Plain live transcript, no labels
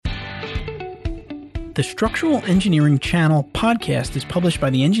The Structural Engineering Channel podcast is published by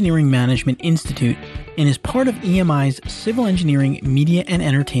the Engineering Management Institute and is part of EMI's Civil Engineering Media and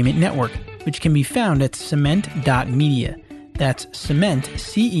Entertainment Network, which can be found at cement.media. That's cement,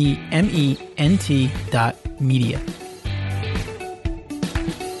 CEMENT.media.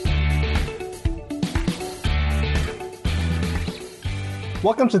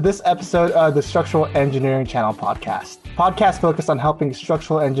 Welcome to this episode of the Structural Engineering Channel podcast. Podcast focused on helping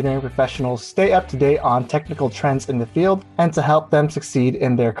structural engineering professionals stay up to date on technical trends in the field and to help them succeed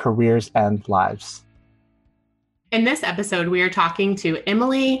in their careers and lives. In this episode, we are talking to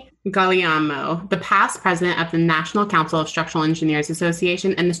Emily Galliamo, the past president of the National Council of Structural Engineers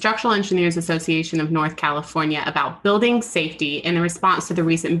Association and the Structural Engineers Association of North California, about building safety in response to the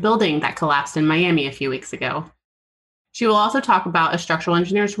recent building that collapsed in Miami a few weeks ago. She will also talk about a structural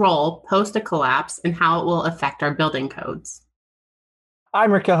engineer's role post a collapse and how it will affect our building codes.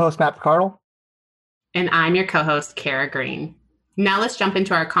 I'm your co-host, Matt Picardal. And I'm your co-host, Kara Green. Now let's jump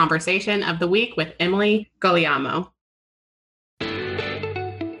into our conversation of the week with Emily Galliamo.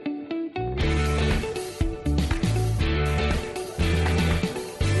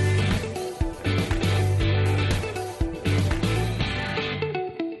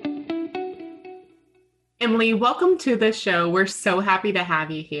 Emily, welcome to the show. We're so happy to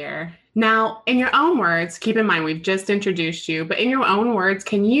have you here. Now, in your own words, keep in mind we've just introduced you, but in your own words,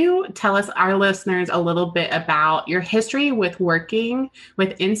 can you tell us, our listeners, a little bit about your history with working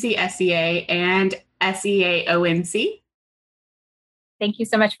with NCSEA and SEAONC? Thank you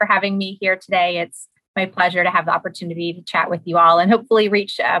so much for having me here today. It's my pleasure to have the opportunity to chat with you all and hopefully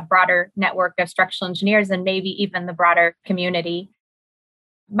reach a broader network of structural engineers and maybe even the broader community.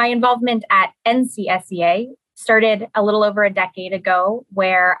 My involvement at NCSEA started a little over a decade ago,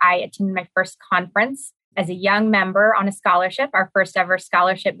 where I attended my first conference as a young member on a scholarship, our first ever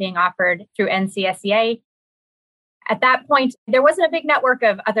scholarship being offered through NCSEA. At that point, there wasn't a big network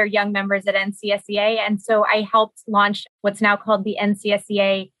of other young members at NCSEA, and so I helped launch what's now called the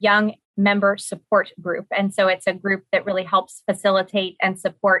NCSEA Young Member Support Group. And so it's a group that really helps facilitate and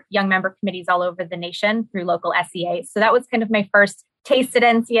support young member committees all over the nation through local SEAs. So that was kind of my first taste at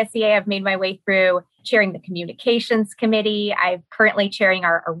NCSEA. I've made my way through chairing the communications committee. I'm currently chairing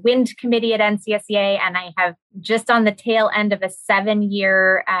our wind committee at NCSEA, and I have just on the tail end of a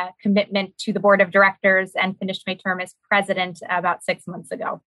 7-year commitment to the board of directors and finished my term as president about 6 months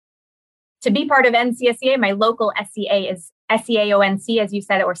ago. To be part of NCSEA, my local SEA is SEAONC, as you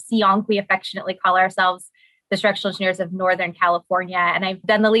said, or SEAONC, we affectionately call ourselves, the Structural Engineers of Northern California. And I've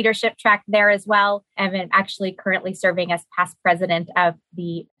done the leadership track there as well. And I'm actually currently serving as past president of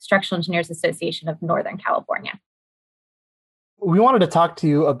the Structural Engineers Association of Northern California. We wanted to talk to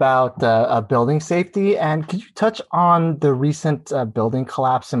you about building safety. And could you touch on the recent building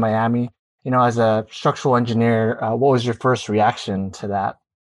collapse in Miami? You know, as a structural engineer, what was your first reaction to that?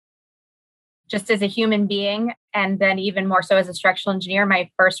 Just as a human being, and then even more so as a structural engineer, my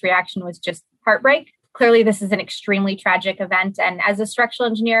first reaction was just heartbreak. Clearly, this is an extremely tragic event. And as a structural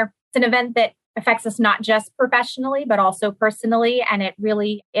engineer, it's an event that affects us not just professionally, but also personally. And it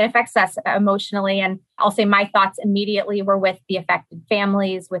affects us emotionally. And I'll say my thoughts immediately were with the affected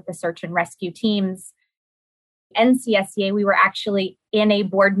families, with the search and rescue teams. NCSEA, we were actually in a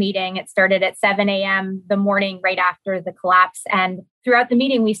board meeting. It started at 7 a.m. the morning right after the collapse. And throughout the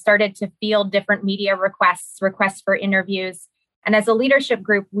meeting, we started to field different media requests for interviews. And as a leadership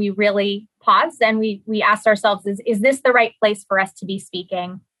group, we really paused and we asked ourselves, is this the right place for us to be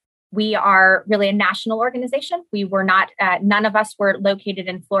speaking? We are really a national organization. We were not, none of us were located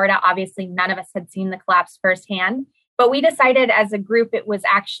in Florida. Obviously, none of us had seen the collapse firsthand. But we decided as a group, it was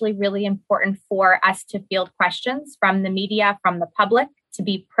actually really important for us to field questions from the media, from the public, to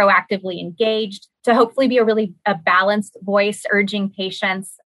be proactively engaged, to hopefully be a balanced voice, urging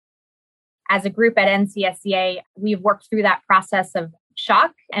patience. As a group at NCSEA, we've worked through that process of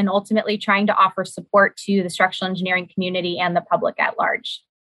shock and ultimately trying to offer support to the structural engineering community and the public at large.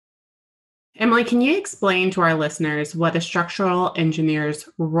 Emily, can you explain to our listeners what a structural engineer's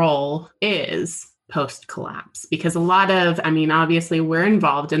role is post-collapse? Because obviously we're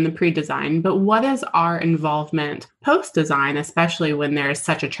involved in the pre-design, but what is our involvement post-design, especially when there's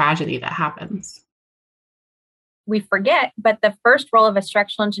such a tragedy that happens? We forget, but the first role of a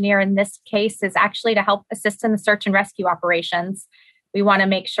structural engineer in this case is actually to help assist in the search and rescue operations. We want to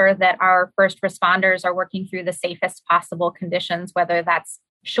make sure that our first responders are working through the safest possible conditions, whether that's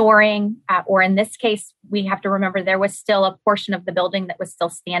shoring, or in this case, we have to remember there was still a portion of the building that was still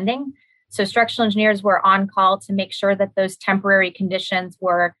standing. So structural engineers were on call to make sure that those temporary conditions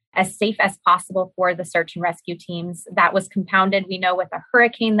were as safe as possible for the search and rescue teams. That was compounded, we know, with a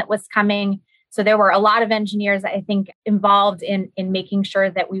hurricane that was coming. So there were a lot of engineers, I think, involved in making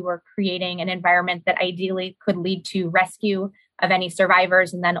sure that we were creating an environment that ideally could lead to rescue of any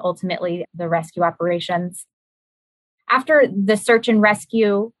survivors and then ultimately the rescue operations. After the search and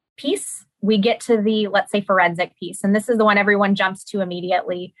rescue piece, we get to the, let's say, forensic piece. And this is the one everyone jumps to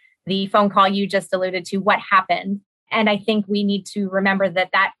immediately. The phone call you just alluded to, what happened? And I think we need to remember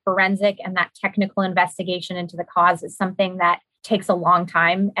that forensic and that technical investigation into the cause is something that takes a long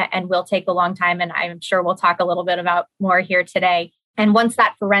time and will take a long time. And I'm sure we'll talk a little bit about more here today. And once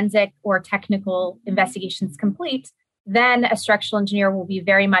that forensic or technical investigation is complete, then a structural engineer will be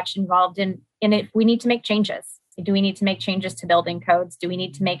very much involved in if we need to make changes. Do we need to make changes to building codes? Do we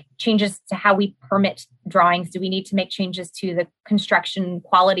need to make changes to how we permit drawings? Do we need to make changes to the construction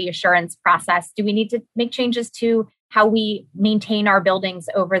quality assurance process? Do we need to make changes to how we maintain our buildings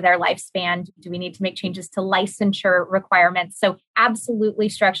over their lifespan? Do we need to make changes to licensure requirements? So absolutely,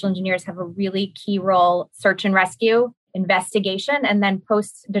 structural engineers have a really key role, search and rescue, investigation, and then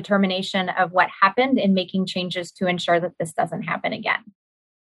post-determination of what happened in making changes to ensure that this doesn't happen again.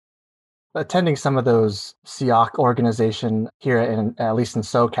 Attending some of those SEOC organization here, at least in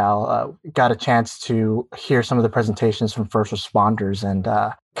SoCal, got a chance to hear some of the presentations from first responders. And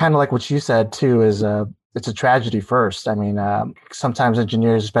kind of like what you said, too, is it's a tragedy first. I mean, sometimes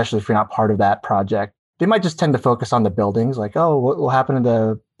engineers, especially if you're not part of that project, they might just tend to focus on the buildings, like, oh, what will happen to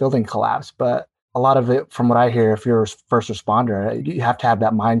the building collapse? But a lot of it, from what I hear, if you're a first responder, you have to have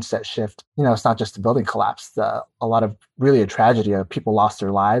that mindset shift. It's not just the building collapse. A lot of really a tragedy of people lost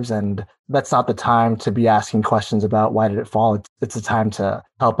their lives. And that's not the time to be asking questions about why did it fall. It's a time to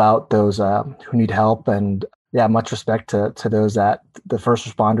help out those who need help. And yeah, much respect to those the first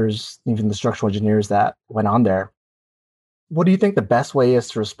responders, even the structural engineers that went on there. What do you think the best way is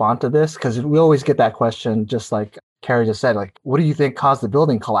to respond to this? Because we always get that question, just like Carrie just said, like, what do you think caused the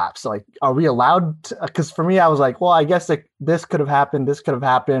building collapse? Like, are we allowed to? Because for me, I was like, well, I guess like this could have happened,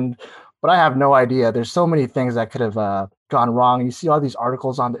 but I have no idea. There's so many things that could have gone wrong. You see all these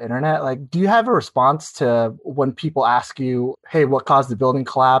articles on the internet. Like, do you have a response to when people ask you, hey, what caused the building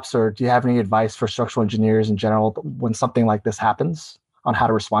collapse? Or do you have any advice for structural engineers in general when something like this happens on how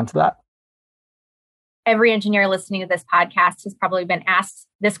to respond to that? Every engineer listening to this podcast has probably been asked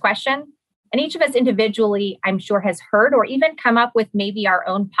this question. And each of us individually, I'm sure, has heard or even come up with maybe our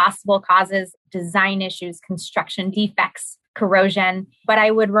own possible causes, design issues, construction defects, corrosion. But I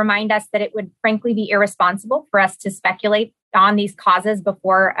would remind us that it would frankly be irresponsible for us to speculate on these causes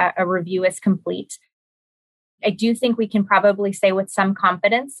before a review is complete. I do think we can probably say with some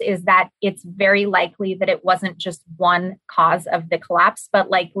confidence is that it's very likely that it wasn't just one cause of the collapse,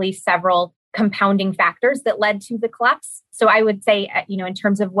 but likely several compounding factors that led to the collapse. So I would say, in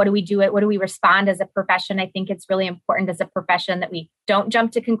terms of what do we respond as a profession? I think it's really important as a profession that we don't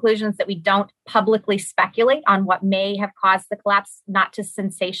jump to conclusions, that we don't publicly speculate on what may have caused the collapse, not to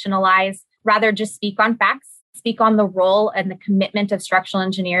sensationalize, rather just speak on facts, speak on the role and the commitment of structural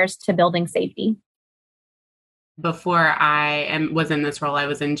engineers to building safety. Before I was in this role, I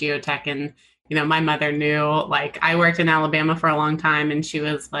was in geotech, and, my mother knew, like, I worked in Alabama for a long time, and she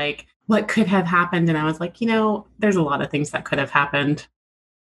was like, what could have happened? And I was like, there's a lot of things that could have happened.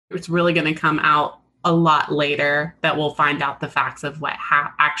 It's really going to come out a lot later that we'll find out the facts of what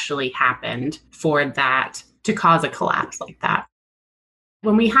actually happened for that to cause a collapse like that.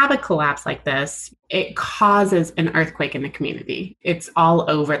 When we have a collapse like this, it causes an earthquake in the community. It's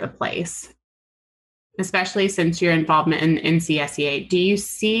all over the place. Especially since your involvement in NCSEA, do you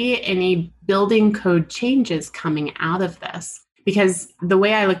see any building code changes coming out of this? Because the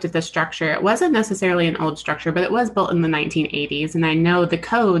way I looked at the structure, it wasn't necessarily an old structure, but it was built in the 1980s. And I know the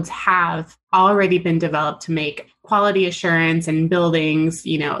codes have already been developed to make quality assurance and buildings,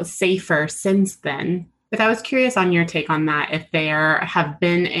 safer since then. But I was curious on your take on that, if there have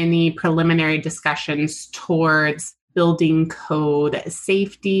been any preliminary discussions towards building code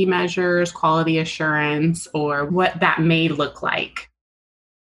safety measures, quality assurance, or what that may look like.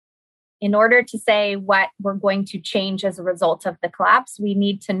 In order to say what we're going to change as a result of the collapse, we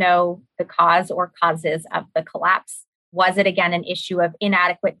need to know the cause or causes of the collapse. Was it, again, an issue of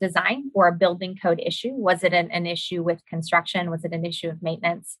inadequate design or a building code issue? Was it an issue with construction? Was it an issue of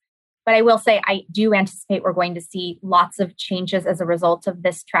maintenance? But I will say, I do anticipate we're going to see lots of changes as a result of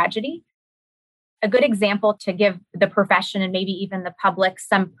this tragedy. A good example to give the profession and maybe even the public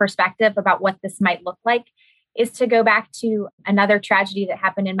some perspective about what this might look like is to go back to another tragedy that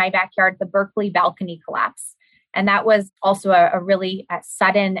happened in my backyard, the Berkeley balcony collapse. And that was also a really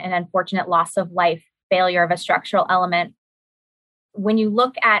sudden and unfortunate loss of life, failure of a structural element. When you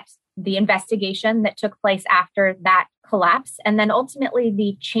look at the investigation that took place after that collapse and then ultimately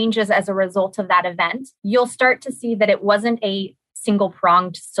the changes as a result of that event, you'll start to see that it wasn't a single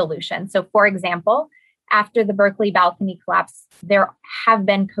pronged solution. So, for example, after the Berkeley balcony collapse, there have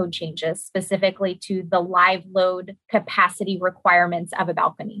been code changes specifically to the live load capacity requirements of a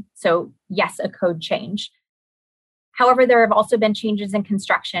balcony. So, yes, a code change. However, there have also been changes in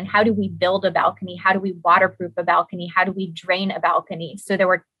construction. How do we build a balcony? How do we waterproof a balcony? How do we drain a balcony? So there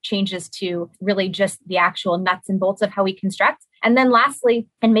were changes to really just the actual nuts and bolts of how we construct. And then lastly,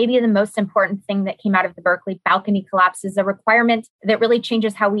 and maybe the most important thing that came out of the Berkeley balcony collapse is a requirement that really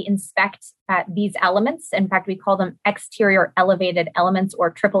changes how we inspect these elements. In fact, we call them exterior elevated elements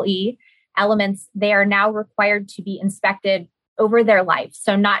or EEE elements. They are now required to be inspected over their life.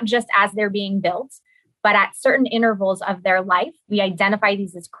 So not just as they're being built, but at certain intervals of their life, we identify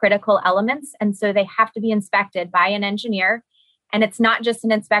these as critical elements. And so they have to be inspected by an engineer. And it's not just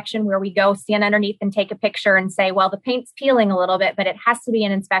an inspection where we go stand underneath and take a picture and say, well, the paint's peeling a little bit, but it has to be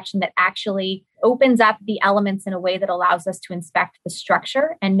an inspection that actually opens up the elements in a way that allows us to inspect the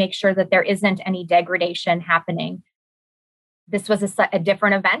structure and make sure that there isn't any degradation happening. This was a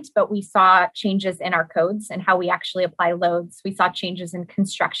different event, but we saw changes in our codes and how we actually apply loads. We saw changes in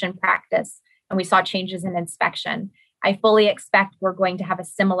construction practice. And we saw changes in inspection. I fully expect we're going to have a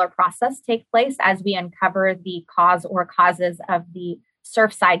similar process take place as we uncover the cause or causes of the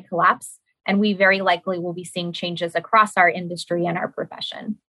Surfside collapse. And we very likely will be seeing changes across our industry and our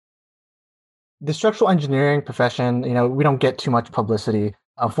profession. The structural engineering profession, we don't get too much publicity.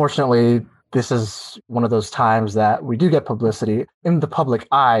 Unfortunately, this is one of those times that we do get publicity in the public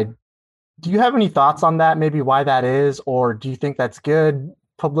eye. Do you have any thoughts on that? Maybe why that is, or do you think that's good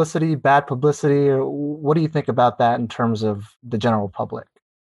publicity, bad publicity, or what do you think about that in terms of the general public?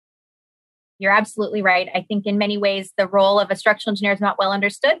 You're absolutely right. I think in many ways, the role of a structural engineer is not well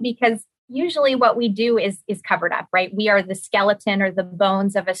understood because usually what we do is covered up, right? We are the skeleton or the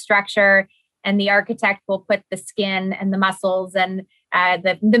bones of a structure, and the architect will put the skin and the muscles and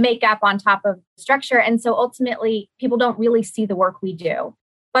the makeup on top of the structure. And so ultimately, people don't really see the work we do.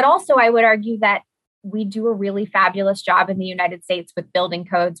 But also, I would argue that we do a really fabulous job in the United States with building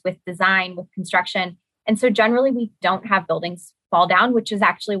codes, with design, with construction. And so generally, we don't have buildings fall down, which is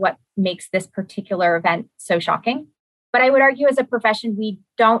actually what makes this particular event so shocking. But I would argue as a profession, we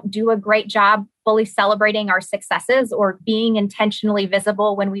don't do a great job fully celebrating our successes or being intentionally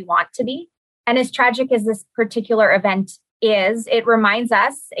visible when we want to be. And as tragic as this particular event is, it reminds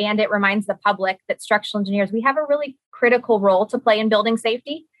us and it reminds the public that structural engineers, we have a really critical role to play in building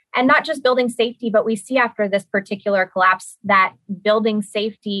safety. And not just building safety, but we see after this particular collapse that building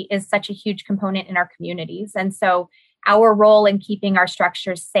safety is such a huge component in our communities. And so our role in keeping our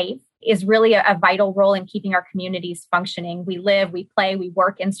structures safe is really a vital role in keeping our communities functioning. We live, we play, we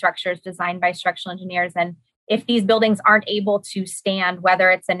work in structures designed by structural engineers. And if these buildings aren't able to stand,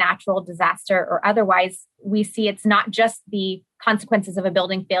 whether it's a natural disaster or otherwise, we see it's not just the consequences of a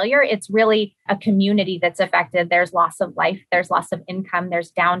building failure. It's really a community that's affected. There's loss of life, there's loss of income,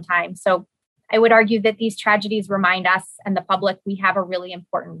 there's downtime. So I would argue that these tragedies remind us and the public we have a really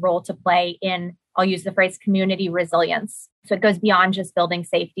important role to play in, I'll use the phrase community resilience. So it goes beyond just building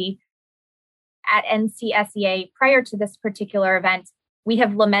safety. At NCSEA, prior to this particular event, we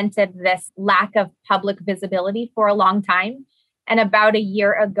have lamented this lack of public visibility for a long time. And about a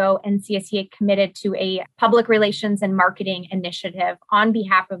year ago, NCSEA committed to a public relations and marketing initiative on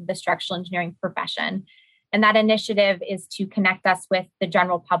behalf of the structural engineering profession. And that initiative is to connect us with the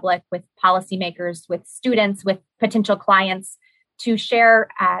general public, with policymakers, with students, with potential clients, to share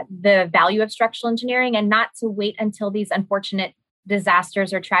the value of structural engineering and not to wait until these unfortunate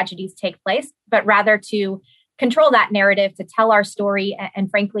disasters or tragedies take place, but rather to control that narrative, to tell our story,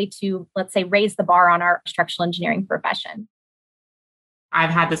 and frankly, to, let's say, raise the bar on our structural engineering profession. I've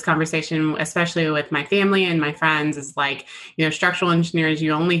had this conversation, especially with my family and my friends, is like, structural engineers,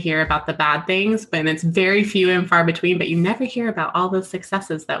 you only hear about the bad things, but it's very few and far between, but you never hear about all the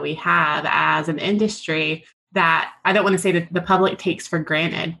successes that we have as an industry that I don't want to say that the public takes for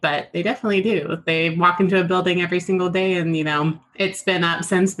granted, but they definitely do. They walk into a building every single day and, it's been up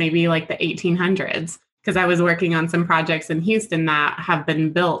since maybe like the 1800s. Because I was working on some projects in Houston that have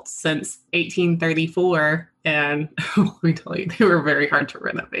been built since 1834. And let me tell you, they were very hard to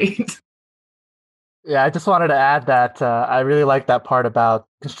renovate. Yeah, I just wanted to add that I really like that part about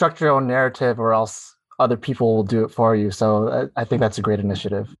construct your own narrative or else other people will do it for you. So I think that's a great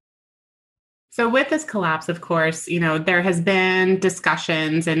initiative. So with this collapse, of course, there has been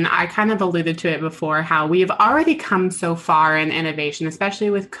discussions, and I kind of alluded to it before, how we've already come so far in innovation, especially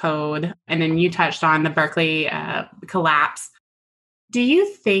with code. And then you touched on the Berkeley collapse. Do you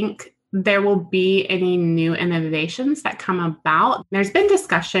think there will be any new innovations that come about. There's been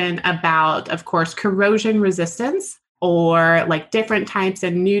discussion about, of course, corrosion resistance or like different types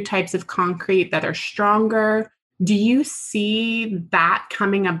and new types of concrete that are stronger. Do you see that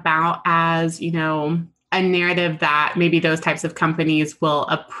coming about as, a narrative that maybe those types of companies will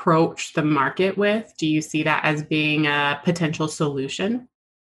approach the market with? Do you see that as being a potential solution?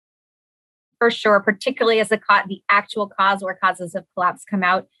 For sure, particularly as the actual cause or causes of collapse come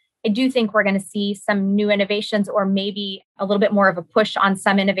out. I do think we're going to see some new innovations or maybe a little bit more of a push on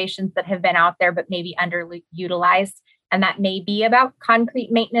some innovations that have been out there, but maybe underutilized. And that may be about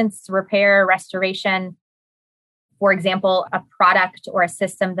concrete maintenance, repair, restoration. For example, a product or a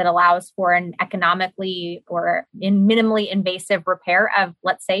system that allows for an economically or minimally invasive repair of,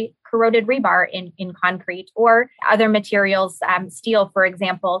 let's say, corroded rebar in concrete or other materials, steel, for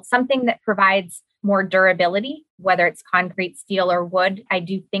example, something that provides more durability, whether it's concrete, steel, or wood. I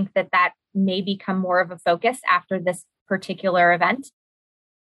do think that may become more of a focus after this particular event.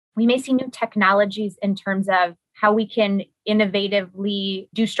 We may see new technologies in terms of how we can innovatively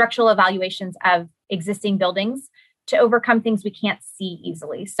do structural evaluations of existing buildings to overcome things we can't see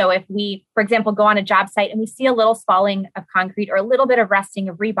easily. So if we, for example, go on a job site and we see a little spalling of concrete or a little bit of rusting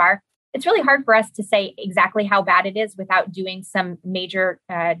of rebar, it's really hard for us to say exactly how bad it is without doing some major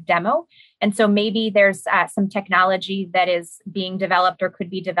demo. And so maybe there's some technology that is being developed or could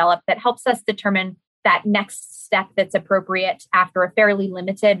be developed that helps us determine that next step that's appropriate after a fairly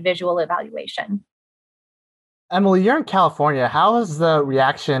limited visual evaluation. Emily, you're in California. How has the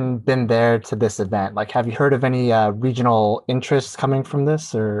reaction been there to this event? Like, have you heard of any regional interests coming from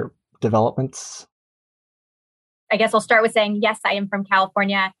this or developments? I guess I'll start with saying, yes, I am from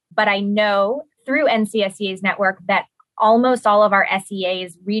California, but I know through NCSEA's network that almost all of our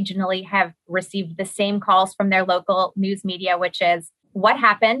SEAs regionally have received the same calls from their local news media, which is what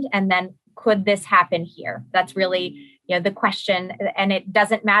happened? And then could this happen here? That's really the question. And it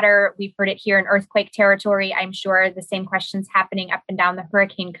doesn't matter. We've heard it here in earthquake territory. I'm sure the same questions happening up and down the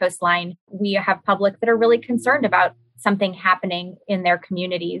hurricane coastline. We have public that are really concerned about something happening in their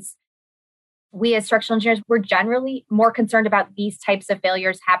communities. We as structural engineers, we're generally more concerned about these types of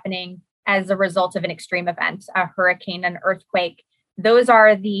failures happening as a result of an extreme event, a hurricane, an earthquake. Those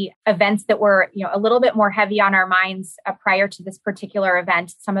are the events that were, a little bit more heavy on our minds prior to this particular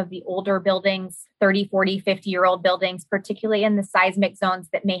event. Some of the older buildings, 30, 40, 50-year-old buildings, particularly in the seismic zones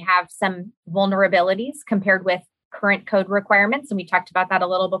that may have some vulnerabilities compared with current code requirements. And we talked about that a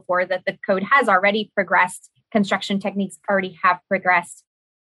little before, that the code has already progressed. Construction techniques already have progressed.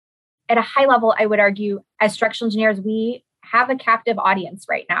 At a high level, I would argue, as structural engineers, we have a captive audience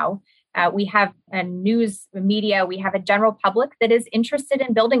right now. We have a news media, we have a general public that is interested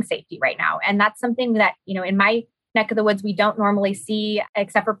in building safety right now. And that's something that, in my neck of the woods, we don't normally see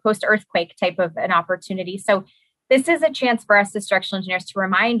except for post-earthquake type of an opportunity. So this is a chance for us as structural engineers to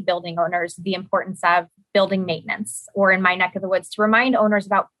remind building owners the importance of building maintenance, or in my neck of the woods, to remind owners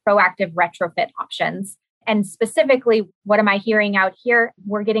about proactive retrofit options. And specifically, what am I hearing out here?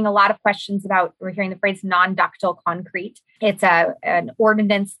 We're getting a lot of questions about, we're hearing the phrase non-ductile concrete. It's an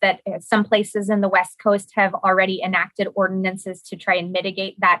ordinance that some places in the West Coast have already enacted ordinances to try and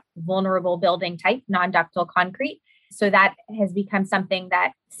mitigate that vulnerable building type, non-ductile concrete. So that has become something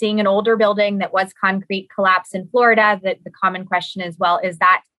that, seeing an older building that was concrete collapse in Florida, the common question is, well, is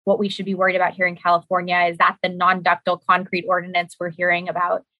that what we should be worried about here in California? Is that the non-ductile concrete ordinance we're hearing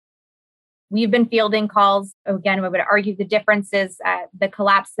about? We've been fielding calls. Again, we would argue the difference is the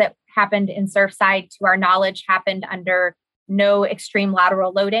collapse that happened in Surfside, to our knowledge, happened under no extreme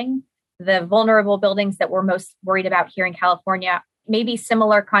lateral loading. The vulnerable buildings that we're most worried about here in California may be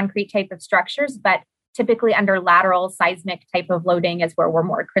similar concrete type of structures, but typically under lateral seismic type of loading is where we're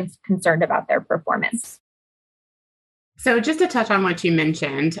more concerned about their performance. So just to touch on what you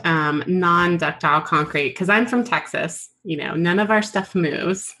mentioned, non-ductile concrete, because I'm from Texas, none of our stuff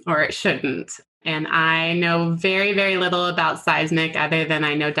moves, or it shouldn't. And I know very, very little about seismic, other than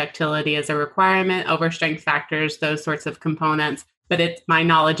I know ductility is a requirement, overstrength factors, those sorts of components. But my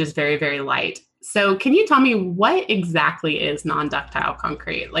knowledge is very, very light. So can you tell me what exactly is non-ductile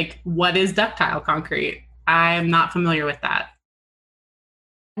concrete? Like, what is ductile concrete? I'm not familiar with that.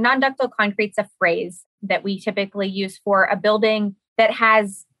 Non-ductile concrete's a phrase that we typically use for a building that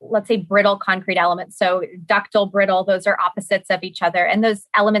has, let's say, brittle concrete elements. So ductile, brittle, those are opposites of each other. And those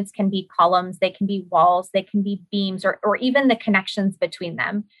elements can be columns, they can be walls, they can be beams, or even the connections between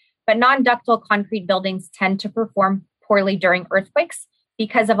them. But non-ductile concrete buildings tend to perform poorly during earthquakes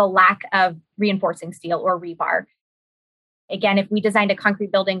because of a lack of reinforcing steel or rebar. Again, if we designed a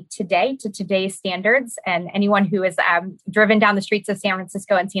concrete building today to today's standards, and anyone who has driven down the streets of San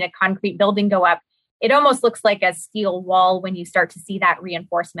Francisco and seen a concrete building go up, it almost looks like a steel wall when you start to see that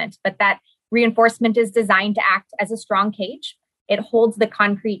reinforcement. But that reinforcement is designed to act as a strong cage. It holds the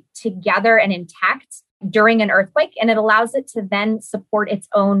concrete together and intact during an earthquake, and it allows it to then support its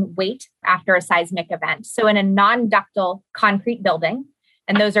own weight after a seismic event. So in a non-ductile concrete building,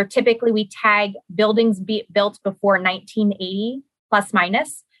 and those are typically, we tag buildings built before 1980 plus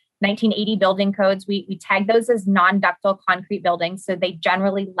minus, 1980 building codes. We tag those as non-ductile concrete buildings. So they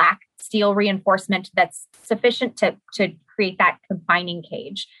generally lack steel reinforcement that's sufficient to create that confining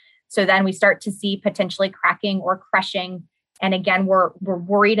cage. So then we start to see potentially cracking or crushing. And again, we're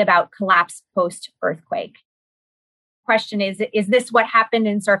worried about collapse post-earthquake. Question is this what happened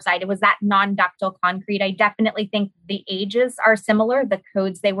in Surfside? Was that non-ductile concrete? I definitely think the ages are similar. The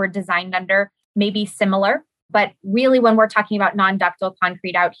codes they were designed under may be similar. But really, when we're talking about non-ductile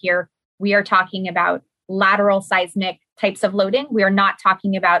concrete out here, we are talking about lateral seismic types of loading. We are not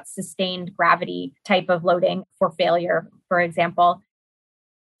talking about sustained gravity type of loading for failure, for example.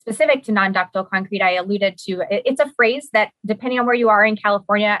 Specific to non-ductile concrete, I alluded to, it's a phrase that depending on where you are in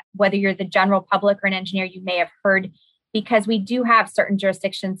California, whether you're the general public or an engineer, you may have heard, because we do have certain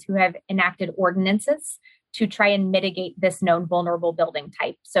jurisdictions who have enacted ordinances to try and mitigate this known vulnerable building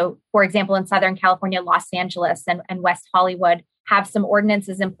type. So, for example, in Southern California, Los Angeles and West Hollywood have some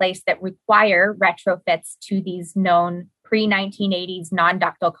ordinances in place that require retrofits to these known pre-1980s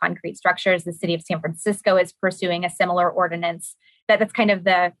non-ductile concrete structures. The city of San Francisco is pursuing a similar ordinance. That's kind of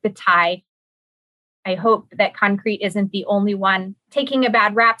the tie. I hope that concrete isn't the only one taking a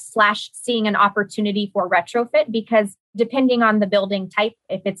bad rap / seeing an opportunity for retrofit, because depending on the building type,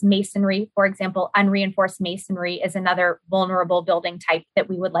 if it's masonry, for example, unreinforced masonry is another vulnerable building type that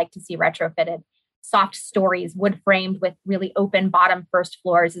we would like to see retrofitted. Soft stories, wood framed with really open bottom first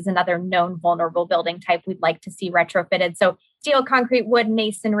floors is another known vulnerable building type we'd like to see retrofitted. So steel, concrete, wood,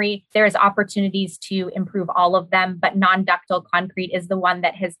 masonry, there's opportunities to improve all of them, but non-ductile concrete is the one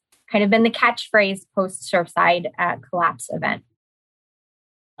that has kind of been the catchphrase post-Surfside collapse event.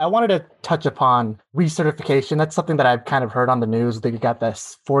 I wanted to touch upon recertification. That's something that I've kind of heard on the news. They got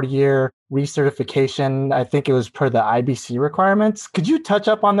this 40-year recertification. I think it was per the IBC requirements. Could you touch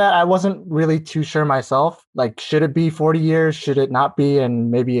up on that? I wasn't really too sure myself. Like, should it be 40 years? Should it not be? And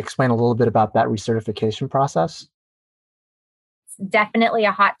maybe explain a little bit about that recertification process. It's definitely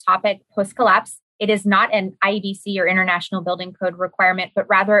a hot topic post-collapse. It is not an IBC or International Building Code requirement, but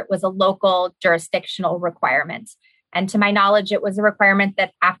rather it was a local jurisdictional requirement. And to my knowledge, it was a requirement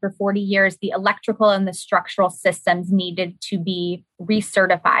that after 40 years, the electrical and the structural systems needed to be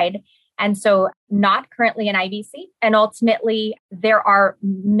recertified. And so not currently an IBC. And ultimately, there are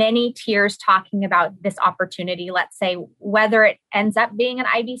many tiers talking about this opportunity. Let's say whether it ends up being an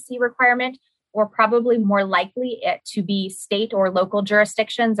IBC requirement or probably more likely it to be state or local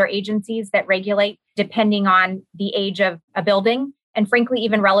jurisdictions or agencies that regulate depending on the age of a building. And frankly,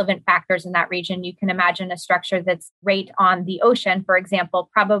 even relevant factors in that region. You can imagine a structure that's right on the ocean, for example,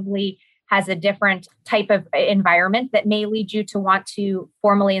 probably has a different type of environment that may lead you to want to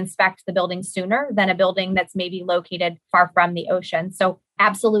formally inspect the building sooner than a building that's maybe located far from the ocean. So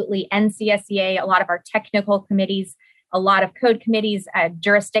absolutely, NCSEA, a lot of our technical committees, a lot of code committees,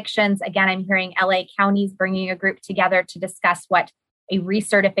 jurisdictions. Again, I'm hearing LA counties bringing a group together to discuss what a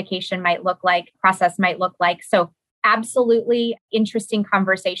recertification might look like, process might look like. So absolutely interesting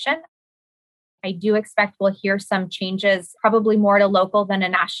conversation. I do expect we'll hear some changes, probably more at a local than a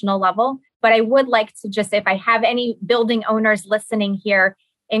national level. But I would like to just, if I have any building owners listening here,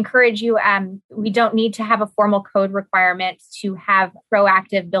 encourage you, we don't need to have a formal code requirement to have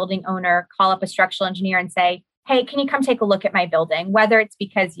proactive building owner call up a structural engineer and say, hey, can you come take a look at my building? Whether it's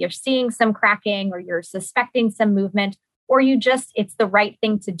because you're seeing some cracking or you're suspecting some movement, or it's the right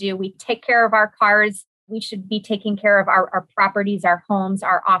thing to do. We take care of our cars. We should be taking care of our properties, our homes,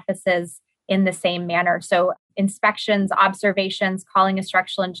 our offices in the same manner. So inspections, observations, calling a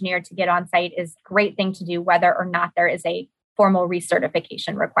structural engineer to get on site is a great thing to do, whether or not there is a formal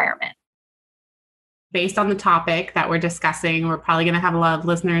recertification requirement. Based on the topic that we're discussing, we're probably going to have a lot of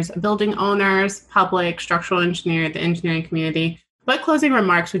listeners, building owners, public, structural engineer, the engineering community. What closing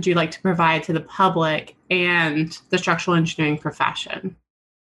remarks would you like to provide to the public and the structural engineering profession?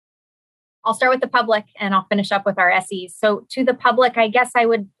 I'll start with the public and I'll finish up with our SEs. So to the public, I guess I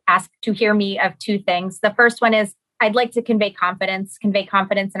would ask to hear me of two things. The first one is I'd like to convey confidence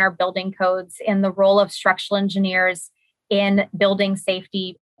in our building codes, in the role of structural engineers in building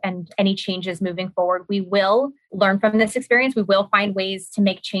safety. and any changes moving forward. We will learn from this experience. We will find ways to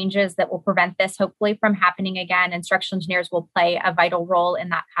make changes that will prevent this, hopefully, from happening again. And structural engineers will play a vital role in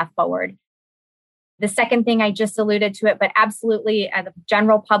that path forward. The second thing, I just alluded to it, but absolutely, the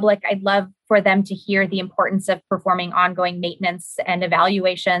general public, I'd love for them to hear the importance of performing ongoing maintenance and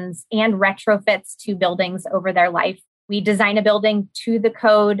evaluations and retrofits to buildings over their life. We design a building to the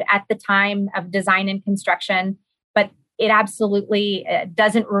code at the time of design and construction, but it absolutely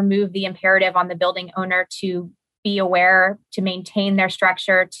doesn't remove the imperative on the building owner to be aware, to maintain their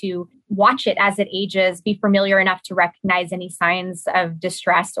structure, to watch it as it ages, be familiar enough to recognize any signs of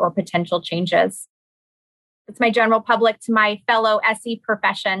distress or potential changes. It's my general public. To my fellow SE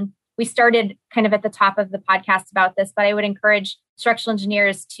profession, we started kind of at the top of the podcast about this, but I would encourage structural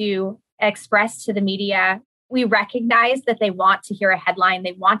engineers to express to the media. We recognize that they want to hear a headline,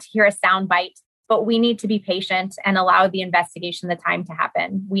 they want to hear a soundbite, but we need to be patient and allow the investigation the time to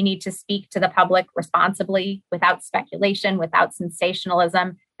happen. We need to speak to the public responsibly, without speculation, without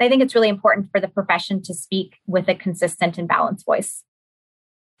sensationalism. I think it's really important for the profession to speak with a consistent and balanced voice.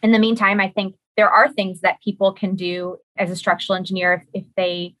 In the meantime, I think there are things that people can do as a structural engineer if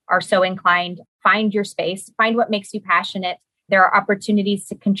they are so inclined. Find your space, find what makes you passionate. There are opportunities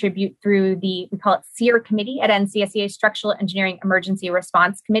to contribute through we call it SEER committee at NCSEA, Structural Engineering Emergency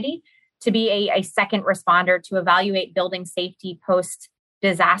Response Committee, to be a second responder to evaluate building safety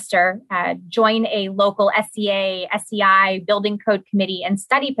post-disaster. Join a local SCA, SEI building code committee and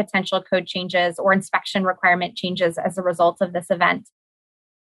study potential code changes or inspection requirement changes as a result of this event.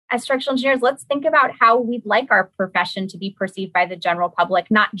 As structural engineers, let's think about how we'd like our profession to be perceived by the general public,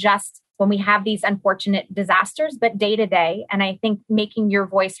 not just when we have these unfortunate disasters, but day to day. And I think making your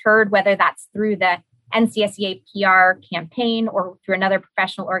voice heard, whether that's through the NCSEA PR campaign or through another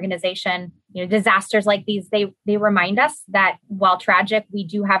professional organization, disasters like these, they remind us that while tragic, we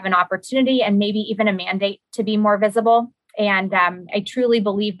do have an opportunity and maybe even a mandate to be more visible. And I truly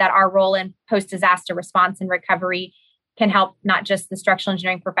believe that our role in post-disaster response and recovery can help not just the structural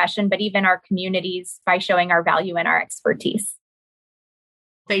engineering profession, but even our communities by showing our value and our expertise.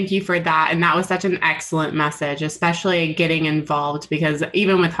 Thank you for that. And that was such an excellent message, especially getting involved, because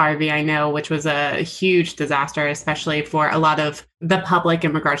even with Harvey, I know, which was a huge disaster, especially for a lot of the public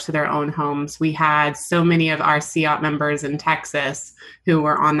in regards to their own homes. We had so many of our CEOP members in Texas who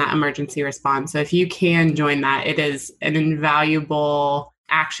were on that emergency response. So if you can join that, it is an invaluable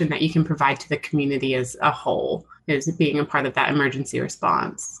action that you can provide to the community as a whole, is being a part of that emergency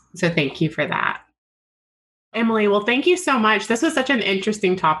response. So thank you for that. Emily, well, thank you so much. This was such an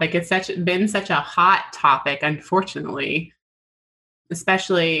interesting topic. It's been such a hot topic, unfortunately,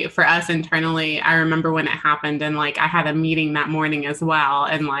 especially for us internally. I remember when it happened and I had a meeting that morning as well.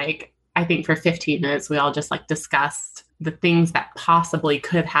 And I think for 15 minutes, we all just discussed the things that possibly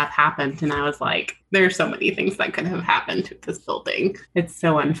could have happened. And I was like, there's so many things that could have happened to this building. It's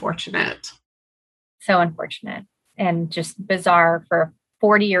so unfortunate. So unfortunate and just bizarre for a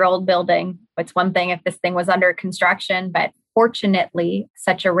 40-year-old building. It's one thing if this thing was under construction, but fortunately,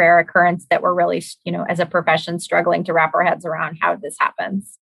 such a rare occurrence that we're really, as a profession, struggling to wrap our heads around how this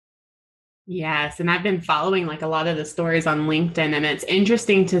happens. Yes. And I've been following a lot of the stories on LinkedIn, and it's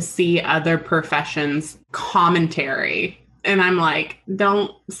interesting to see other professions' commentary. And I'm like,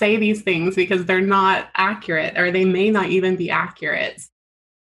 don't say these things because they're not accurate, or they may not even be accurate.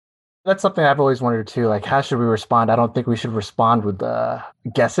 That's something I've always wondered too. How should we respond? I don't think we should respond with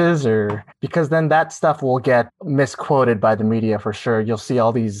guesses, because then that stuff will get misquoted by the media for sure. You'll see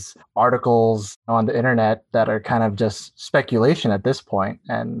all these articles on the internet that are kind of just speculation at this point,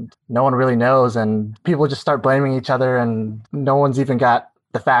 and no one really knows, and people just start blaming each other, and no one's even got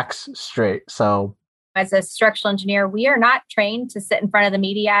the facts straight. So as a structural engineer, we are not trained to sit in front of the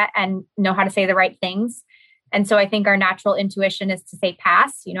media and know how to say the right things. And so I think our natural intuition is to say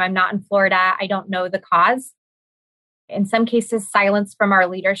pass. I'm not in Florida. I don't know the cause. In some cases, silence from our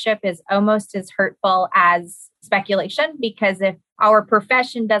leadership is almost as hurtful as speculation, because if our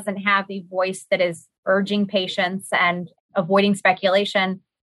profession doesn't have a voice that is urging patience and avoiding speculation,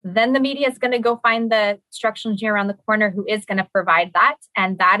 then the media is going to go find the structural engineer around the corner who is going to provide that.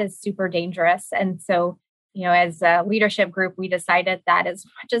 And that is super dangerous. And so as a leadership group, we decided that as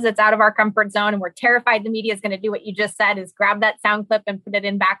much as it's out of our comfort zone and we're terrified the media is going to do what you just said, is grab that sound clip and put it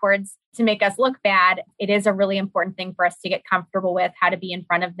in backwards to make us look bad, it is a really important thing for us to get comfortable with how to be in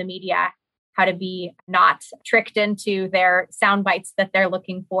front of the media, how to be not tricked into their sound bites that they're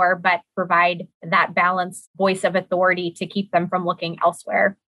looking for, but provide that balanced voice of authority to keep them from looking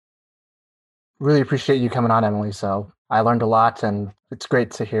elsewhere. Really appreciate you coming on, Emily. So I learned a lot, and it's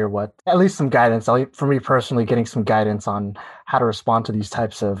great to hear at least some guidance, for me personally, getting some guidance on how to respond to these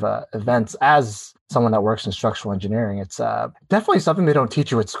types of events as someone that works in structural engineering. It's definitely something they don't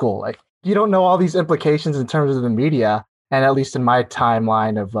teach you at school. Like, you don't know all these implications in terms of the media. And at least in my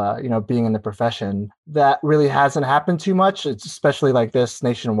timeline of, being in the profession, that really hasn't happened too much. It's especially like this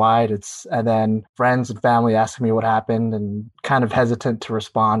nationwide. And then friends and family asking me what happened and kind of hesitant to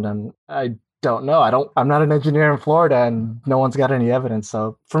respond. And I don't know. I'm not an engineer in Florida, and no one's got any evidence.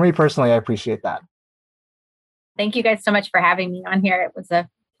 So for me personally, I appreciate that. Thank you guys so much for having me on here. It was a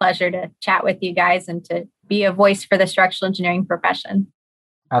pleasure to chat with you guys and to be a voice for the structural engineering profession.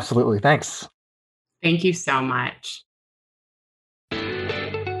 Absolutely. Thanks. Thank you so much.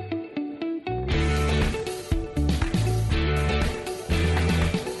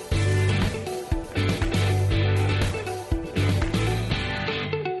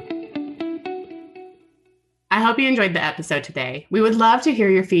 I hope you enjoyed the episode today. We would love to hear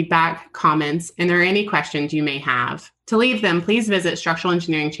your feedback, comments, and there are any questions you may have. To leave them, please visit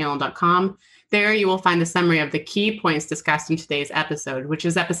structuralengineeringchannel.com. There you will find a summary of the key points discussed in today's episode, which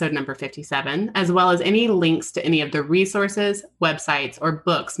is episode number 57, as well as any links to any of the resources, websites, or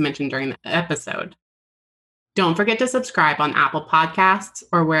books mentioned during the episode. Don't forget to subscribe on Apple Podcasts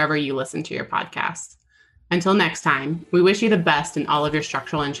or wherever you listen to your podcasts. Until next time, we wish you the best in all of your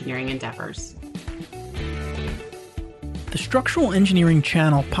structural engineering endeavors. The Structural Engineering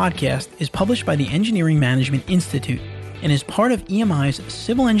Channel podcast is published by the Engineering Management Institute and is part of EMI's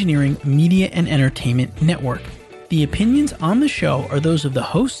Civil Engineering Media and Entertainment Network. The opinions on the show are those of the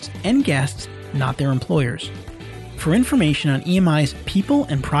hosts and guests, not their employers. For information on EMI's people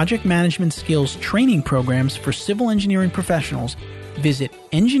and project management skills training programs for civil engineering professionals, visit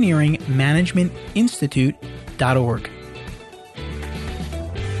engineeringmanagementinstitute.org.